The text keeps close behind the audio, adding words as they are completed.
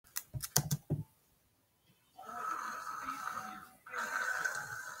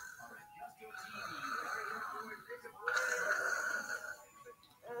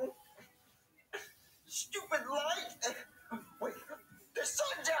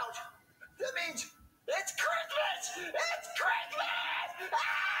That means it's Christmas! It's Christmas! Give me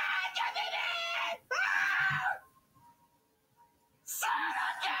that! Santa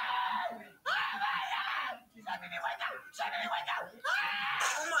again! Oh my God! Somebody wake up! Somebody wake up!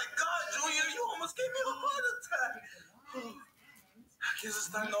 Oh my God, Junior, you almost gave me a heart attack. I guess it's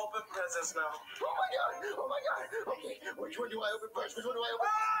time to open presents now. Oh my God! Oh my God! Okay, which one do I open first? Which one do I open?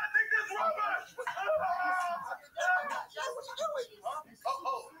 I think this rubbish! What are you doing? Huh?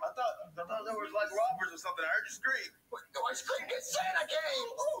 I thought there was like robbers or something. I heard you scream. What? No, I screamed at Santa came!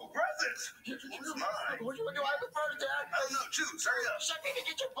 Oh, presents! Mine. Which one do I open first, Dad? I don't know. Choose. Hurry up. Shut me to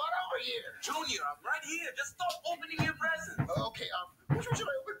get your butt over here! Junior, I'm right here. Just stop opening your presents. Okay, which one should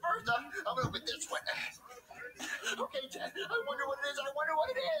I open first? I'm gonna open this one. Okay, Dad, I wonder what it is.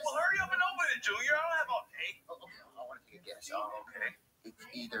 Well, hurry up and open it, Junior. I don't have all day. Okay, I want to take a guess. Okay. It's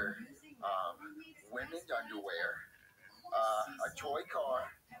either women's underwear, a toy car,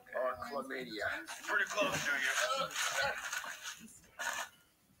 or chlamydia. Pretty close, Junior.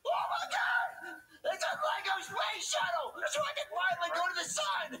 Oh my God! It's a Lego space shuttle, so I can finally go to the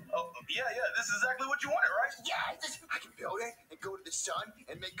sun. Oh, yeah. This is exactly what you wanted, right? Yes, I can build it and go to the sun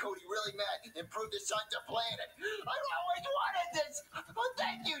and make Cody really mad and prove the sun's a planet. I've always wanted this. Oh,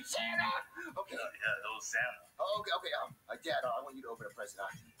 thank you, Santa. Okay. Yeah, those Santa. Okay. Dad, I want you to open a present.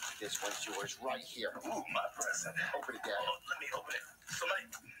 This one's yours right here. Ooh, my present. Open it, Dad. Oh, let me open it. Somebody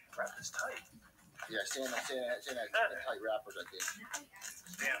wrap this tight. Yeah, Santa tight wrappers, I think.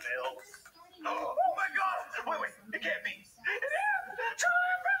 Damn, Bill. Oh my God! Wait, it can't be. It is!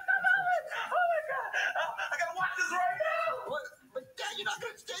 Charleyyy, press the button! Oh my God! I gotta watch this right now! What? But Dad, you're not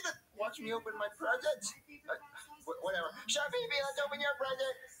gonna stay to watch me open my presents? Whatever. Chef Pee-Pee, let's open your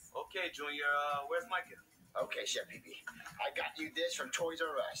present. Okay, Junior, where's my gift? Okay, Chef Pee-Pee, I got you this from Toys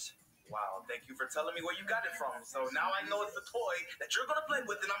R Us. Wow, thank you for telling me where you got it from. So now I know it's a toy that you're gonna play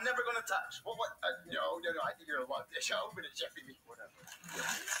with and I'm never gonna touch. Well, what? No, I think you're gonna love this. I'll open it, Chef Pee-Pee. Whatever.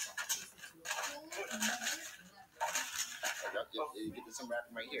 You get this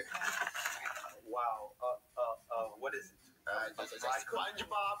wrapping right here. Wow. What is it? This is a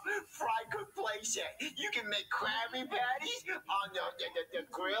SpongeBob fry cook play set. You can make Krabby Patties on the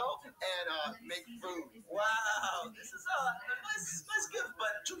grill and make food. Wow, this is a nice gift,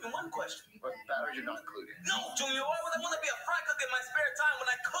 but Junior, one question. But batteries are not included. No, Junior, why would I want to be a fry cook in my spare time when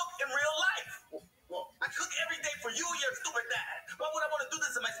I cook in real life? Well, I cook every day for you, your stupid dad. Why would I want to do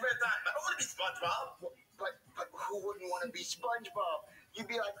this in my spare time? I don't want to be SpongeBob. But who wouldn't want to be SpongeBob? You'd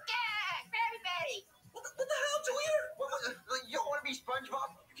be like, yeah, Krabby Patty. What the hell, Junior? You don't want to be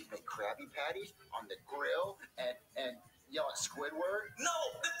SpongeBob? You can make Krabby Patties on the grill and yell at Squidward. No,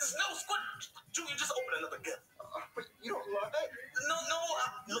 there's no Squid. Junior, just open another gift. But you don't love it? No.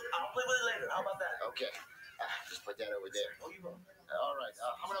 Look, I'll play with it later. How about that? Okay. Just put that over there. Oh, you go. All right.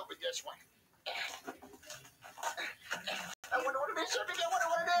 I'm going to open this one. I wonder what it is. I wonder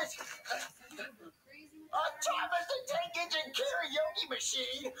what it is. A Jamerson tank-engine karaoke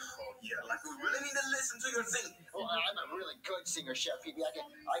machine. Oh, yeah, like we really need to listen to your singing. Well, I'm a really good singer, Chef Pee-Pee.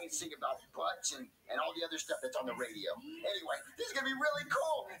 I can sing about butts and all the other stuff that's on the radio. Anyway, this is going to be really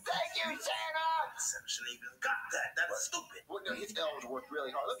cool. Thank you, Santa. Exception even got that. That's stupid. Well, no, his elves worked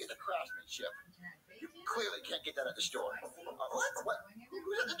really hard. Look at the craftsmanship. You clearly can't get that at the store. What?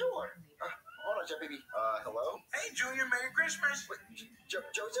 Who's at the door? Hold on, Chef Pee-Pee. Hello? Hey, Junior, Merry Christmas. What,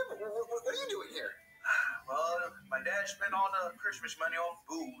 Joseph, what are you doing here? Well, my dad spent all the Christmas money on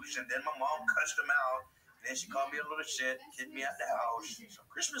booze, and then my mom cussed him out. And then she called me a little shit, kicked me out the house. So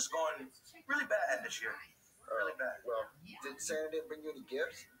Christmas is going really bad this year. Really bad. Well, did Santa didn't bring you any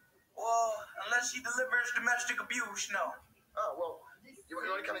gifts? Well, unless he delivers domestic abuse, no. Oh, well, you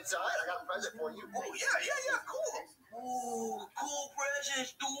want to come inside? I got a present for you. Oh, yeah, cool. Ooh, cool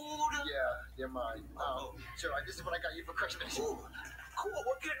presents, dude. Yeah, they're mine. So this is what I got you for Christmas. Ooh, cool,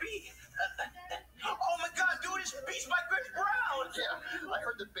 what could it be? Oh my God, dude, it's Beats by Chris Brown. Yeah, I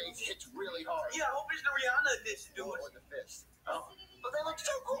heard the bass hits really hard. Yeah, I hope it's the Rihanna edition, dude. Or the fist. But they look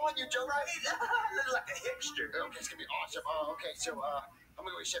so cool on you, Joe, right? I look like a hipster. Okay, it's gonna be awesome. Okay, so I'm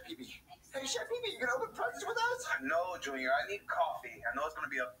gonna go with Chef Pee-Pee. Hey, Chef Pee-Pee, you gonna open presents with us? No, Junior, I need coffee. I know it's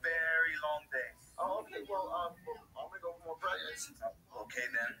gonna be a very long day. Oh, okay, well, I'm gonna go for more presents. Okay,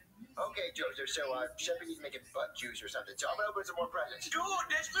 then. Okay, Joseph, so Chef Pee-Pee's making butt juice or something, so I'm gonna open some more presents. Dude,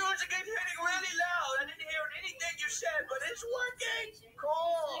 this music is hitting really loud. I didn't hear anything you said, but it's working.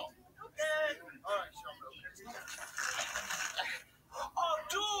 Cool. Okay. All right, so I'm gonna open this. Oh,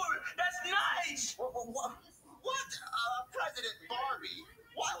 dude, that's nice. What? President Barbie?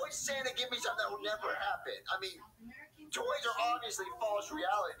 Why would Santa give me something that will never happen? I mean, toys are obviously false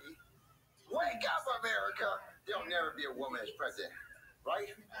reality. Wake up, America! There'll never be a woman as president. right?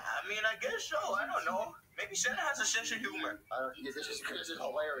 I mean, I guess so. I don't know. Maybe Santa has a sense of humor. Yeah, this is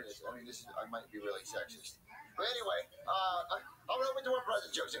hilarious. I mean, I might be really sexist. But anyway, I'll open to our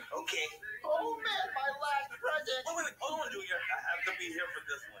present, Joseph. Okay. Oh man, my last present. Oh, wait, hold on, Junior. I have to be here for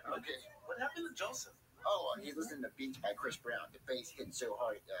this one. Okay. What happened to Joseph? Oh, he's listening to Beats by Chris Brown. The bass hitting so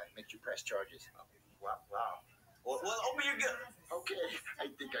hard it makes you press charges. Wow. Well, open your gift. Okay, I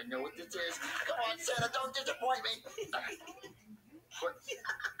think I know what this is. Come on, Santa, don't disappoint me. What?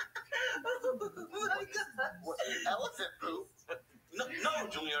 What? Elephant poop? No,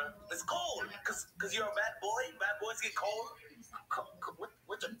 Junior. It's cold. Cause you're a bad boy. Bad boys get cold.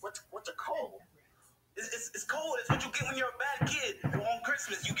 What's a cold? It's cold. It's what you get when you're a bad kid. On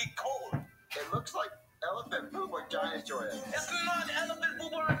Christmas, you get cold. It looks like elephant poop or dinosaur egg. It's not elephant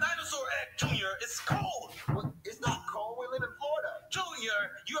poop or a dinosaur egg, Junior. It's cold. Well, it's not cold. We live in Florida.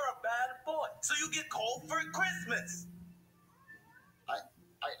 Junior, you're a bad boy, so you get cold for Christmas.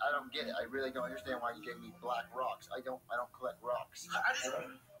 I don't get it. I really don't understand why you gave me black rocks. I don't collect rocks. I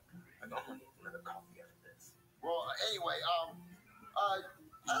don't need another coffee after this. Well, anyway,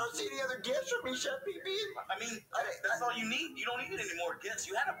 I don't see any other gifts from me, Chef PB. I mean, that's all you need. You don't need any more gifts.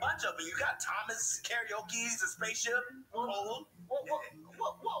 You had a bunch of them. You got Thomas, karaoke's, a spaceship, cold. Whoa.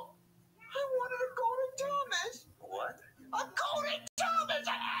 I wanted a golden Thomas. What? A golden Thomas!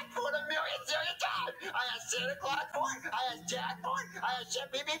 I asked for it a million zillion times! I asked Santa Claus for it, I asked Jack for it, I asked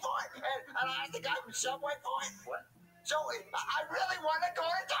Chef BB for it, and I asked the guy from Subway for it. What? So, I really want a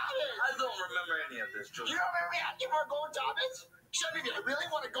golden Thomas! I don't remember any of this, You Junior. don't remember me asking for a golden Thomas? Chef BB, I really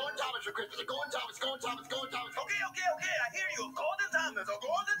want a golden Thomas for Christmas. A golden Thomas, golden Thomas, golden Thomas. Okay, I hear you. A golden Thomas.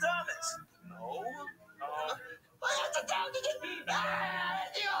 No. I asked the Thomas again.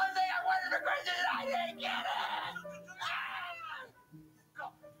 That's the only thing I wanted for Christmas and I didn't get it!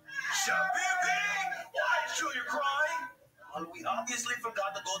 Chef BB! Why is Junior crying? Well, we obviously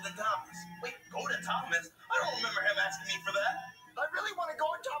forgot the golden Thomas. Wait, golden Thomas? I don't remember him asking me for that. I really want a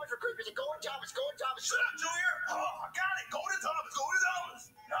golden Thomas for Christmas. A golden Thomas, golden Thomas. Shut up, Junior! Oh, I got it! Golden Thomas!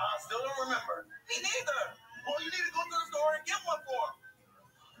 Nah, I still don't remember. Me neither! Well, you need to go to the store and get one for him.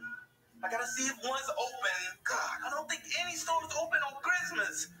 I gotta see if one's open. God, I don't think any store's open on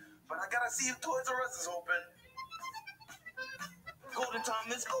Christmas. But I gotta see if Toys R Us is open. Golden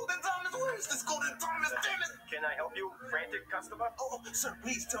Thomas, where is this Golden Thomas? Damn it! Can I help you, frantic customer? Oh, sir,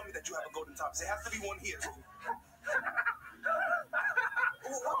 please tell me that you have a Golden Thomas. There has to be one here.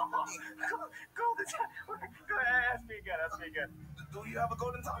 Golden Thomas. Go ahead, ask me again. Do you have a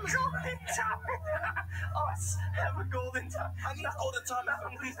Golden Thomas? Golden Thomas. Us have a Golden Thomas. I need a Golden Thomas.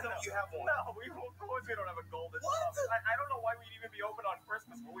 Please tell me you have one. No, of course we don't have a Golden What? Thomas. I don't know why we'd even be open on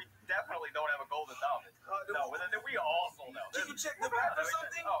Christmas, but we definitely don't have a Golden Thomas. No, we also know. Can you check the back or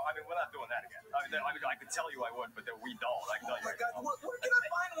something? Oh, I mean, we're not doing that again. I could tell you I would, but we don't. I can tell Oh you. my God, where can I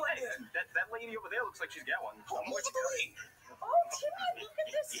find one then? That lady over there looks like she's got one. What's the link? Oh, Timmy, look at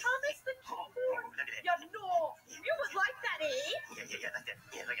this Thomas the keyboard. Yeah, no, you would like that, eh? Yeah, like that.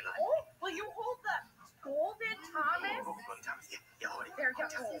 Yeah, look at that. Oh, will you hold the golden Thomas? Golden Thomas. Yeah, hold it. There you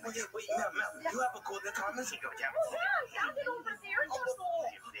go. Wait, ma'am, you have a Golden Thomas? Oh, yeah, I found it over there.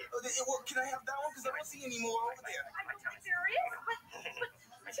 Well, can I have that one? Because I don't see any more over there. I don't think there is, but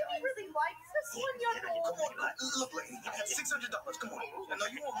Timmy really likes this one, you know. Come on, look, lady, I have $600. Come on. I know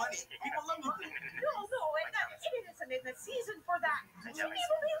you want money. People love money. No, it isn't in the season for that. Timmy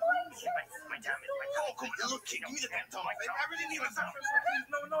really likes it. Come on, look, kid, give me the damn Thomas. I really need a Thomas.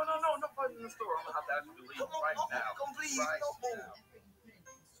 No, find in the store. I'm gonna have to ask you to leave Come on, right now. come please. Right No. now.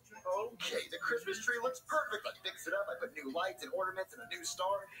 Okay, the Christmas tree looks perfect. I fixed it up. I put new lights and ornaments and a new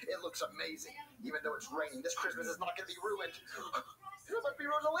star. It looks amazing. Even though it's raining, this Christmas is not going to be ruined. That must be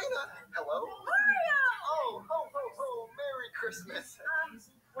Rosalina. Hello? Mario! Oh, Merry Christmas.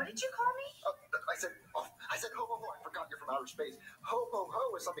 What did you call me? I said, ho, ho, ho. I forgot you're from outer space. Ho, ho, ho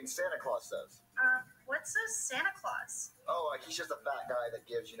is something Santa Claus says. What's a Santa Claus? Oh, he's just a fat guy that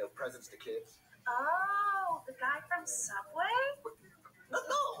gives, presents to kids. Oh, the guy from Subway? No.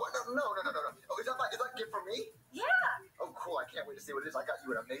 Oh, is that gift for me? Yeah. Oh, cool. I can't wait to see what it is. I got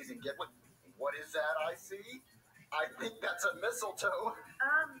you an amazing gift. What is that I see? I think that's a mistletoe.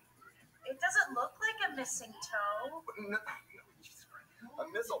 It doesn't look like a missing toe. No, Jesus Christ. A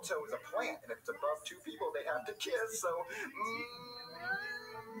mistletoe is a plant, and if it's above two people, they have to kiss, so...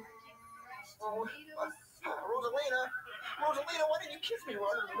 Rosalina, why didn't you kiss me? We're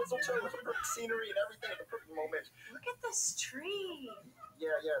under the mistletoe with the perfect scenery and everything at the perfect moment. Look at this tree.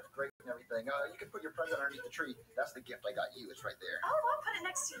 Yeah, it's great and everything. You can put your present underneath the tree. That's the gift I got you. It's right there. Oh, I'll put it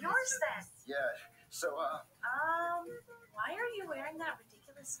next to yours then. Yeah, so, why are you wearing that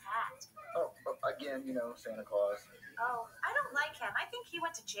ridiculous hat? again, Santa Claus. Oh, I don't like him. I think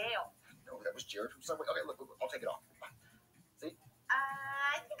went to jail. No, that was Jared from Subway. Okay, look, I'll take it off. See?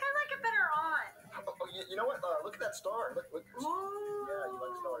 I think I like it better on. Oh, you know what? Look at that star. Look. Ooh. Yeah, you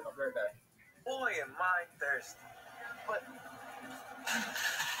like stars. I'll be right back. Boy, am I thirsty. But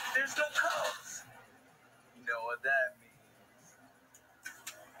there's no cups. You know what that means.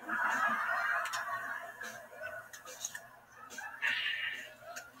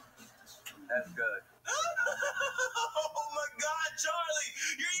 That's good. Oh my God, Charlie!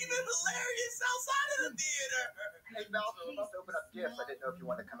 You're even hilarious outside of the theater! Hey, Malcolm, I'm about to open up gifts. I didn't know if you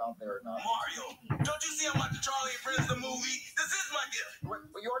wanted to come out there or not. Mario, don't you see I'm watching Charleyyy and Friends the movie? This is my gift.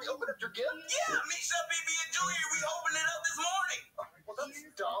 Wait, you already opened up your gift? Yeah, Misha, BB, and Junior, we opened it up this morning. Well, that's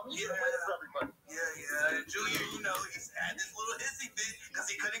dumb. You should have waited for everybody. Yeah, and Junior, you know, he's had this little hissy fit because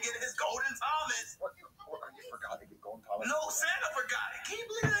he couldn't get his golden Thomas. What? You forgot to get Golden Thomas? No, Santa forgot it. Can you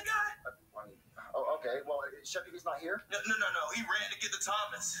believe that guy? Oh, okay. Well, Chef Pee.EXE's not here? No. He ran to get the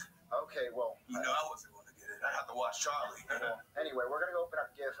Thomas. Okay, well. You know, I wasn't going to get it. I have to watch Charleyyy. Anyway, we're going to go open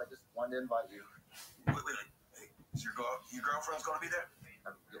up gifts. I just wanted to invite you. Wait. Hey, is your girlfriend's going to be there?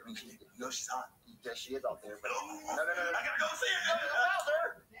 Yoshi's hot. Yeah, she is out there. But... No. No. I got to go see her. Out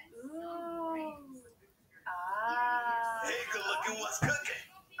there. Ooh. Ah. Hey, good looking. What's cooking?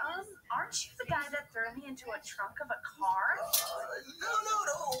 Aren't you the guy that threw me into a trunk of a car? No.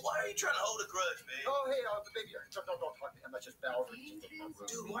 Why are you trying to hold a grudge, babe? Oh, hey, baby. Don't talk to him. That's just Bowser.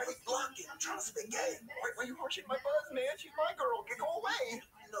 Dude, why are you blocking? I'm trying to spit game. Why are you harshing my buzz, man? She's my girl. Go away.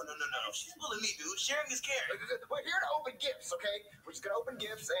 No. She's bullying me, dude. Sharing is caring. We're here to open gifts, okay? We're just going to open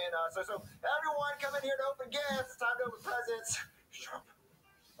gifts. And so everyone come in here to open gifts. It's time to open presents. Shut up.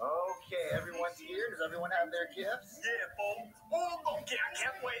 Okay, everyone's here. Does everyone have their gifts? Yeah, folks. Oh, okay, I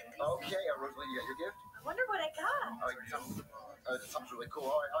can't wait. Okay, Rosalina, you got your gift? I wonder what I got. Sounds really cool.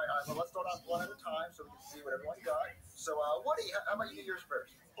 All right. Well, let's start off one at a time so we can see what everyone got. So, Woody, how about you do yours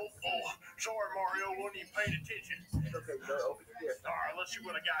first? Oh, sorry, Mario, wasn't even paying attention. Okay, go open your gift. All right, let's see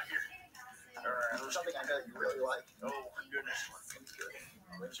what I got here. All right, something I know you really like. Oh, my goodness.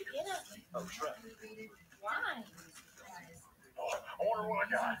 What'd you get it? Oh, Shrek. Why? Oh, I wonder what I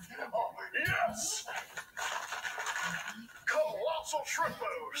got. Oh, yes! Colossal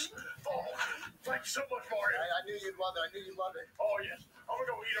shrimpos. Oh, thank you so much, Mario. I knew you'd love it. Oh, yes. I'm going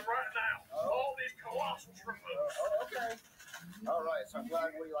to go eat them right now. All these colossal shrimpos. Okay. All right, so I'm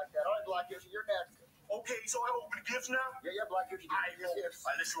glad Woody liked that. All right, Black Yoshi, you're next. Okay, so I open gifts now? Yeah, Black Yoshi, your gifts.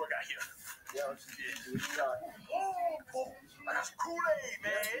 All right, let's see what I got here. Yeah, let's see what you got. Oh, I got some Kool-Aid,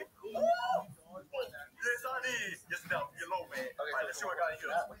 man. Oh, yes, I did. Yes, no, you're low, man. Okay, All right, let's see what I got here.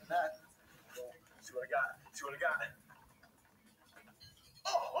 What's that? See what I got.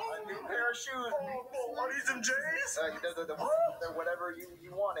 Oh, A new pair of shoes. Oh, are these some J's? They're whatever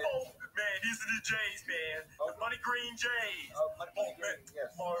you wanted. Oh, man, these are the J's, man. The money green J's. Man,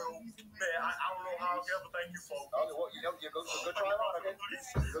 yes. Mario, man, I don't know how I'll ever thank you, folks. Okay, well, you go try them on, okay?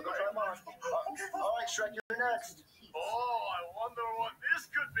 Go try them on. All right, Shrek, you're next. Oh, I wonder what this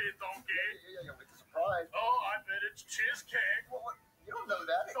could be, Donkey. Yeah, it's a surprise. Oh, I bet it's cheesecake. Well, you don't know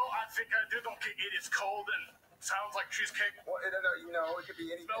that. No, I think I do, Donkey. It is cold and sounds like cheesecake. Well, no, it could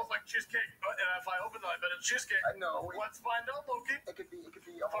be anything. Smells like cheesecake. And if I open it, I bet it's cheesecake. I know. Let's find out, Donkey. It could be.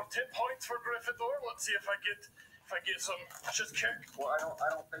 For 10 points for Gryffindor. Let's see if I get some cheesecake. Well, I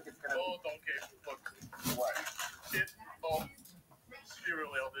don't think it's gonna. Oh, Donkey, look. What? You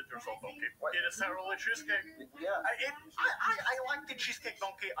really outdid yourself, Donkey. What? It is really cheesecake. Yeah. I like the cheesecake,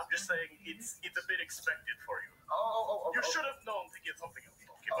 Donkey. I'm just saying it's a bit expected for you. You should have known to get something else,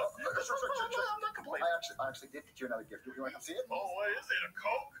 Donkey. But I'm not complaining. I actually did get you another gift. Do you want to come see it? Oh, what is it? A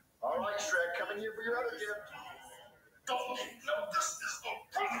Coke? All right, Shrek, come in here for your other gift. Donkey, no, this is a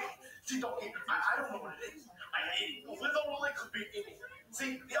problem. See, Donkey, I don't know what it is. I hate it. Literally could be anything.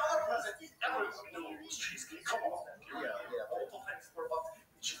 See, the other present, everyone knew it was cheesecake. Come on, Donkey. Yeah. Multiple things were about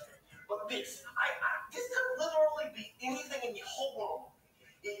cheesecake. But this could literally be anything in the whole world.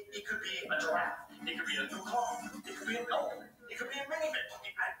 It could be a giraffe. It could be a new car. It could be an elephant. It could be a minivan.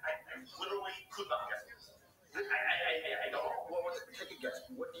 I literally could not guess this. I don't know. Well, take a guess.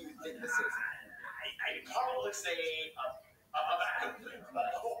 What do you think this is? I'd probably say a vacuum cleaner.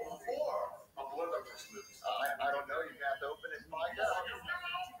 Or a blender for smoothies. I don't know. You're gonna have to open it and find out.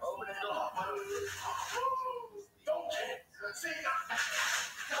 Open it. Go. Don't see.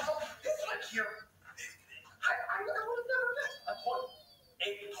 This right here. I would have never guessed. A toilet.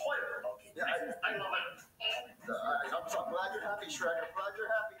 Okay. Yeah, I love it. I'm so glad you're happy, Shrek. I'm glad you're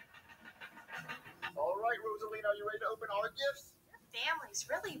happy. All right, Rosalina, are you ready to open our gifts? Your family's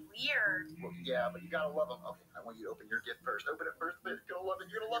really weird. Well, yeah, but you gotta love them. Okay, I want you to open your gift first. Open it first, but you're gonna love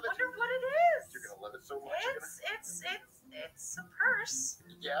it. You're gonna love I it. wonder what it is. You're gonna love it so much. It's it's a purse.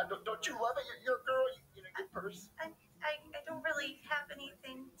 Yeah, don't you love it? You're a girl. You know, your purse. I don't really have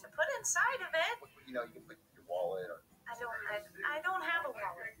anything to put inside of it. You know, you can put your wallet or. I don't have a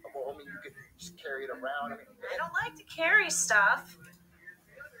wallet. Well, I mean, you could just carry it around. I don't like to carry stuff.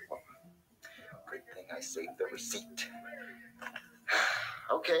 Good thing I saved the receipt.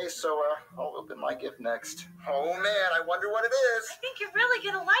 Okay, so I'll open my gift next. Oh man, I wonder what it is. I think you're really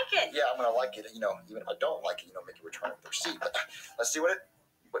gonna like it. Yeah, I'm gonna like it. You know, even if I don't like it, you know, make you return the receipt. But let's see what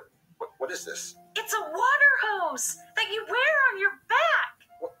is this? It's a water hose that you wear on your back.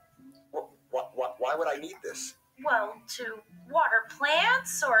 Why would I need this? Well, to water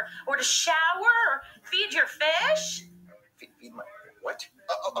plants or to shower or feed your fish. Feed my what?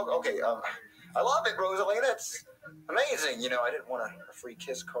 Oh, okay. I love it, Rosalina. It's amazing. You know, I didn't want a free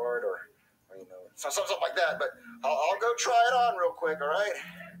kiss card or you know, something like that. But I'll go try it on real quick. All right.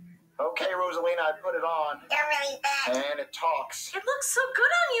 Okay, Rosalina, I put it on. You're really bad. And it talks. It looks so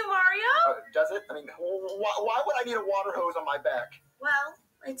good on you, Mario. Does it? I mean, why would I need a water hose on my back? Well,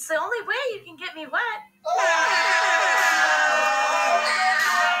 it's the only way you can get me wet. Damn,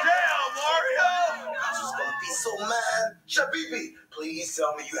 Mario! I was gonna be so mad. Shabibi, please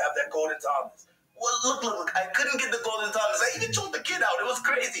tell me you have that golden Thomas. Well, look, I couldn't get the golden Thomas. I even choked the kid out. It was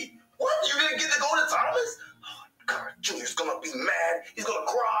crazy. What? You didn't get the golden Thomas? Oh, God, Junior's gonna be mad. He's gonna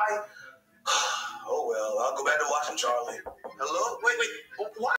cry. Oh, well, I'll go back to watching Charleyyy. Hello? Wait,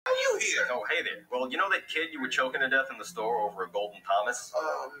 why are you here? Oh, hey there. Well, you know that kid you were choking to death in the store over a golden Thomas?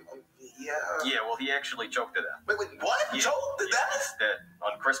 Yeah. Yeah, well, he actually choked to death. Wait, what? Yeah. Choked to death? He's dead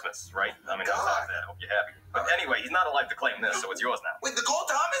on Christmas, right? I mean, God. besides that, I hope you're happy. But anyway, he's not alive to claim this, so it's yours now. Wait, the gold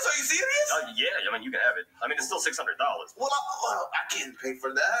Thomas? Are you serious? Yeah, I mean, you can have it. I mean, it's still $600. Well, I can't pay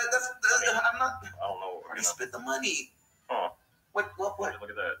for that. I'm not. I don't know. I spent the money. Huh. What?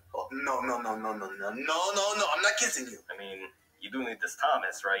 Look at that. Oh, no. I'm not kissing you. I mean, you do need this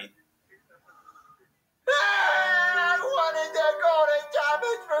Thomas, right? I wanted the golden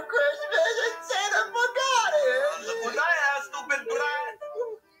Thomas for Christmas and Santa forgot it. Look what I have, stupid brat.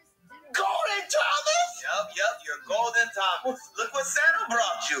 Golden Thomas? Yep, your golden Thomas. Look what Santa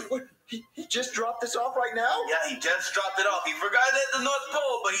brought you. What, he just dropped this off right now? Yeah, he just dropped it off. He forgot it at the North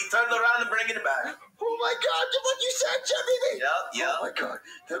Pole, but he turned around and bringing it back. Oh my God, just what you said, Chef Baby. Yep. Oh my God,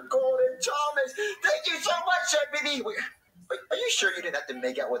 the golden Thomas. Thank you so much, Chef Baby. Wait, are you sure you didn't have to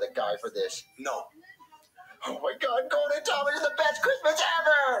make out with a guy for this? No. Oh my God, golden Thomas is the best Christmas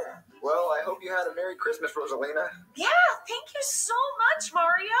ever. Well, I hope you had a Merry Christmas, Rosalina. Yeah, thank you so much,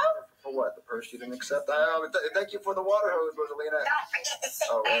 Mario. For what? The purse you didn't accept? Thank you for the water hose, Rosalina. Don't forget the sick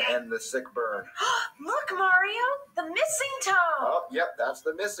Oh, burn. and the sick burn. Look, Mario, the missing toe. Oh, yep, that's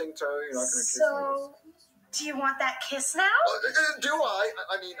the missing toe. You're not going to kiss me. So, do you want that kiss now? Do I?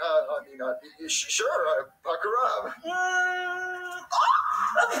 I mean, sure. Pucker up.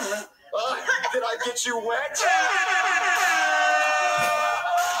 Did I get you wet?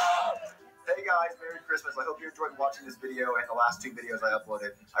 Hey guys, Merry Christmas. I hope you enjoyed watching this video and the last 2 videos I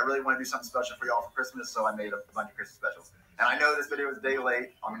uploaded. I really want to do something special for y'all for Christmas, so I made a bunch of Christmas specials. And I know this video is a day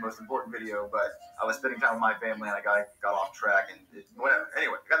late on the most important video, but I was spending time with my family and I got off track and whatever.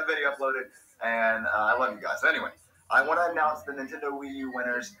 Anyway, I got the video uploaded and I love you guys. So anyway, I want to announce the Nintendo Wii U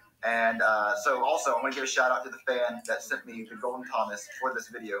winners. And so also, I want to give a shout out to the fan that sent me the Golden Thomas for this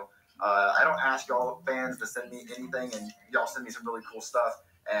video. I don't ask y'all fans to send me anything, and y'all send me some really cool stuff.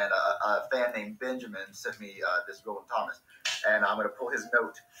 And a fan named Benjamin sent me this Golden Thomas. And I'm going to pull his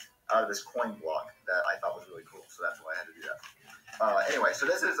note out of this coin block that I thought was really cool. So that's why I had to do that. Anyway, so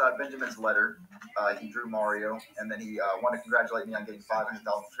this is Benjamin's letter. He drew Mario, and then he wanted to congratulate me on getting 500,000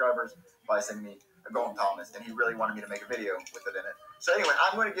 subscribers by sending me a Golden Thomas. And he really wanted me to make a video with it in it. So anyway,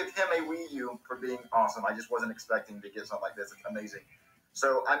 I'm going to give him a Wii U for being awesome. I just wasn't expecting to get something like this. It's amazing.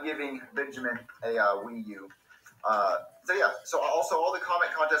 So I'm giving Benjamin a Wii U. So also all the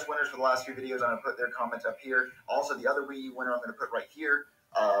comment contest winners for the last few videos, I'm going to put their comments up here. Also the other Wii U winner I'm going to put right here.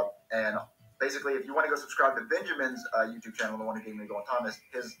 And basically, if you want to go subscribe to Benjamin's YouTube channel, the one who gave me Golden Thomas,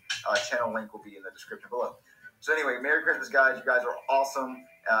 his channel link will be in the description below. So anyway, Merry Christmas, guys. You guys are awesome.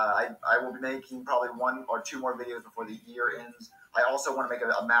 I will be making probably 1 or 2 more videos before the year ends. I also want to make a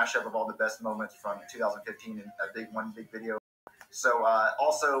mashup of all the best moments from 2015 in one big video. So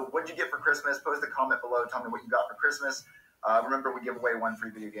also, what did you get for Christmas? Post a comment below. Tell me what you got for Christmas. Remember, we give away 1 free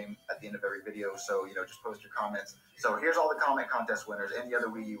video game at the end of every video. So, just post your comments. So here's all the comment contest winners and the other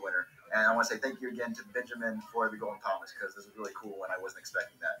Wii U winner. And I want to say thank you again to Benjamin for the Golden Thomas, because this is really cool and I wasn't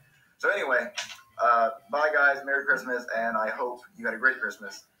expecting that. So anyway, bye guys. Merry Christmas. And I hope you had a great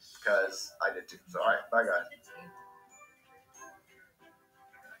Christmas, because I did too. So all right, bye guys.